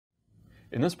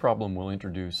In this problem, we'll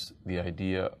introduce the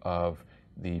idea of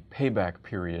the payback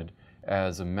period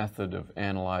as a method of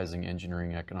analyzing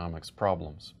engineering economics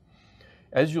problems.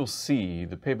 As you'll see,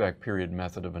 the payback period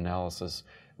method of analysis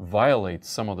violates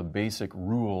some of the basic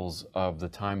rules of the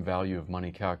time value of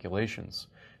money calculations.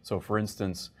 So for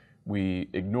instance, we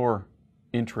ignore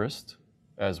interest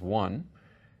as one.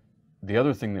 The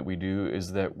other thing that we do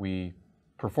is that we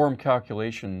perform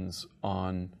calculations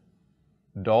on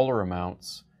dollar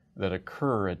amounts that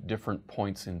occur at different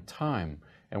points in time,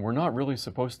 and we're not really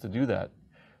supposed to do that.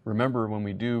 Remember, when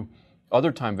we do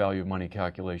other time value of money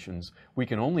calculations, we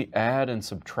can only add and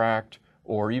subtract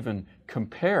or even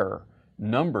compare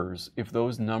numbers if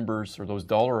those numbers or those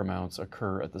dollar amounts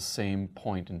occur at the same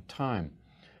point in time.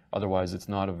 Otherwise, it's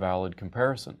not a valid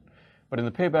comparison. But in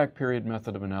the payback period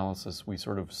method of analysis, we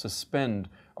sort of suspend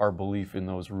our belief in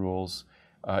those rules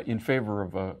in favor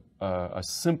of a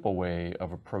simple way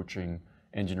of approaching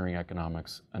engineering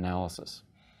economics analysis.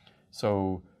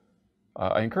 So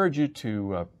I encourage you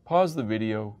to pause the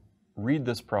video, read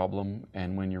this problem,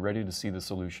 and when you're ready to see the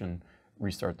solution,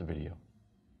 restart the video.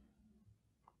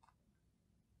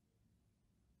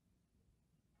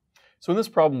 So in this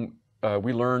problem,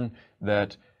 we learn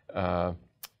that the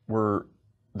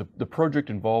project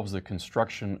involves the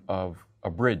construction of a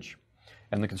bridge.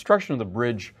 And the construction of the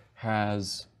bridge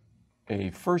has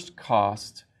a first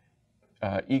cost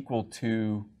equal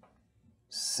to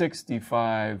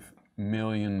 $65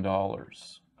 million. Okay,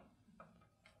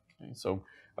 so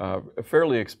a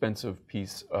fairly expensive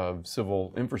piece of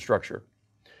civil infrastructure.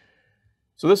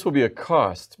 So this will be a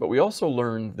cost, but we also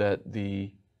learned that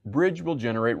the bridge will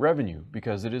generate revenue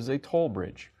because it is a toll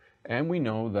bridge. And we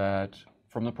know that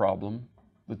from the problem,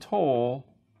 the toll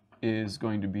is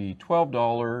going to be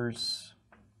 $12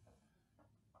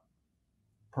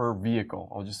 per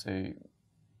vehicle. I'll just say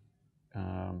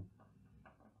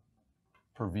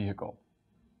per vehicle.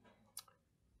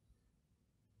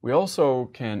 We also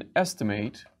can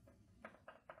estimate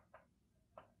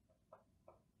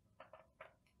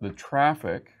the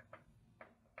traffic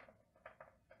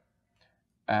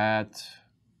at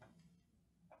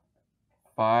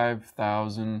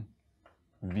 5,000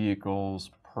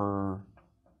 vehicles per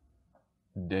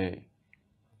day.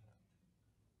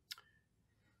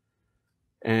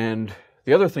 And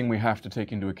the other thing we have to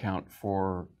take into account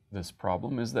for this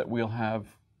problem is that we'll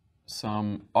have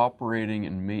some operating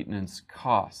and maintenance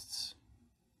costs.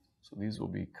 So these will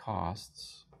be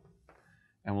costs.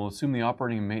 And we'll assume the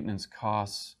operating and maintenance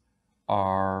costs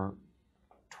are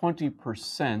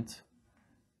 20%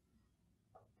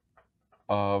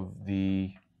 of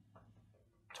the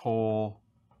toll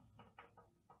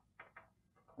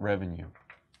revenue.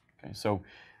 Okay, so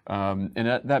and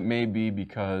that may be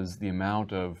because the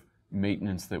amount of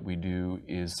maintenance that we do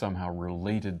is somehow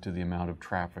related to the amount of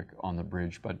traffic on the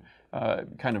bridge, but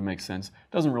it kind of makes sense.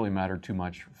 Doesn't really matter too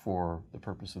much for the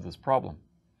purpose of this problem.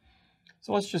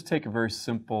 So let's just take a very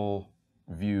simple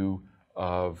view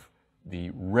of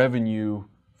the revenue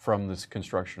from this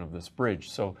construction of this bridge.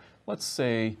 So let's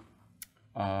say,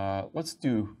 let's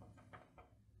do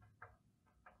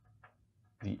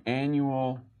the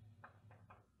annual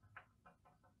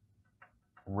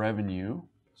revenue.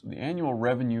 So the annual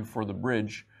revenue for the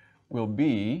bridge will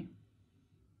be,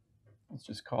 let's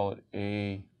just call it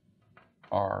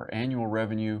AR. Annual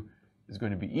revenue is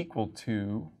going to be equal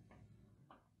to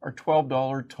our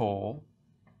 $12 toll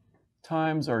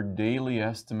times our daily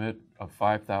estimate of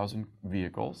 5,000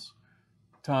 vehicles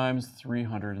times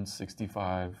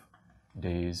 365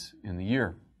 days in the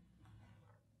year.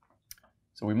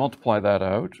 So we multiply that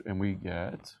out and we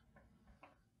get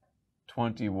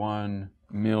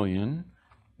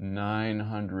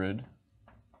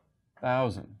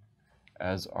 21,900,000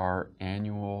 as our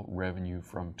annual revenue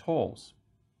from tolls.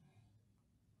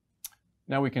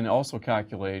 Now we can also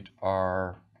calculate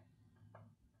our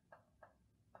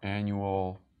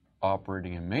annual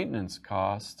operating and maintenance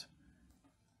cost.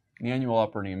 The annual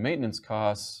operating and maintenance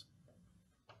costs,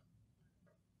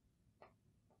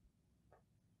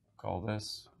 call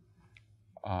this,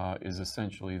 is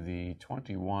essentially the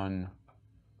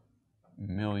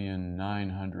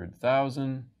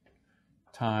 21,900,000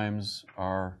 times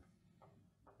our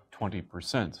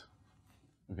 20%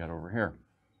 we got over here.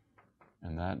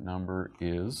 And that number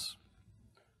is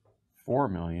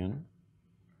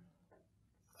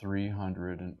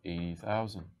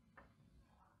 4,380,000.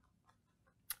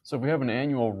 So if we have an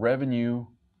annual revenue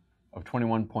of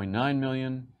 21.9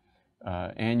 million,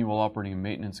 annual operating and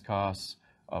maintenance costs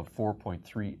of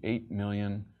 4.38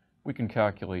 million, we can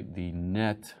calculate the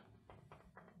net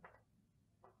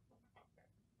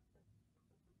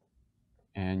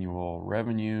annual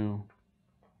revenue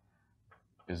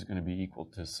is going to be equal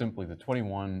to simply the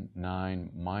 21.9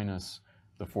 minus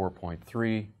the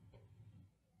 4.3.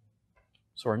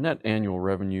 So our net annual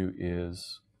revenue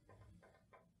is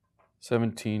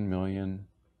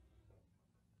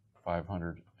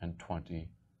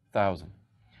 $17,520,000.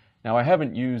 Now, I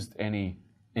haven't used any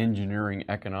engineering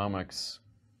economics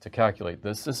to calculate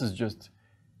this. This is just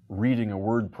reading a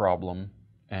word problem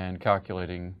and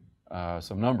calculating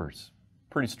some numbers.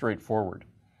 Pretty straightforward.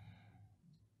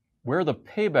 Where the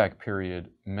payback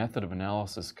period method of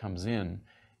analysis comes in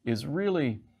is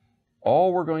really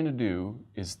all we're going to do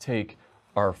is take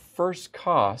our first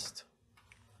cost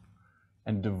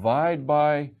and divide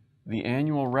by the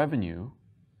annual revenue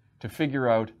to figure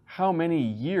out how many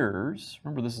years,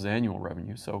 remember this is annual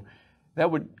revenue, so that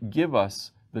would give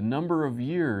us the number of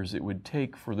years it would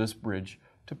take for this bridge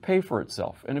to pay for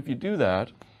itself. And if you do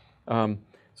that, so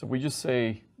we just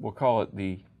say, we'll call it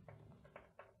the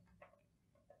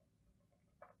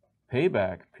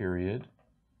payback period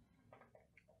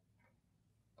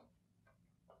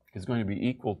is going to be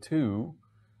equal to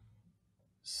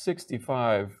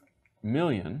 65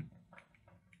 million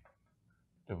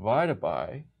divided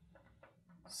by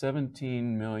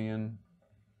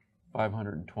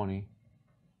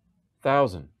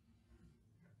 17,520,000.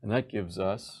 And that gives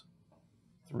us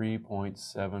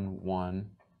 3.71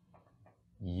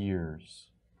 years.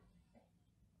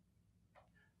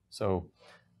 So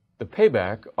the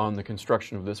payback on the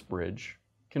construction of this bridge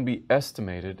can be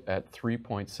estimated at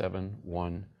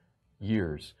 3.71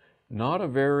 years. Not a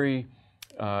very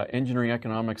engineering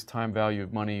economics time value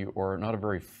of money, or not a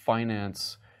very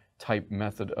finance type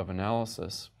method of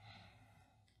analysis.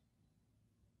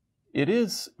 It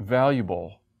is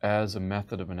valuable as a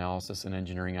method of analysis in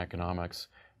engineering economics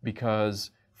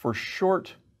because for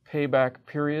short payback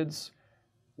periods,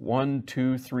 1,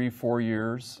 2, 3, 4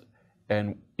 years,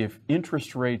 and if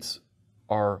interest rates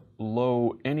are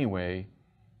low anyway,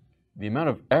 the amount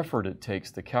of effort it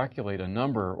takes to calculate a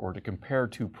number or to compare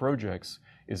two projects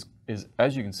is,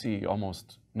 as you can see,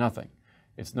 almost nothing.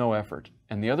 It's no effort.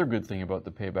 And the other good thing about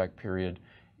the payback period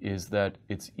is that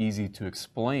it's easy to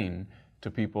explain to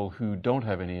people who don't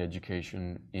have any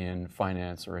education in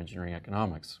finance or engineering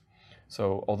economics.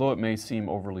 So although it may seem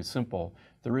overly simple,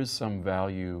 there is some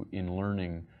value in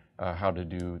learning how to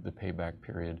do the payback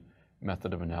period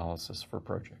method of analysis for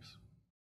projects.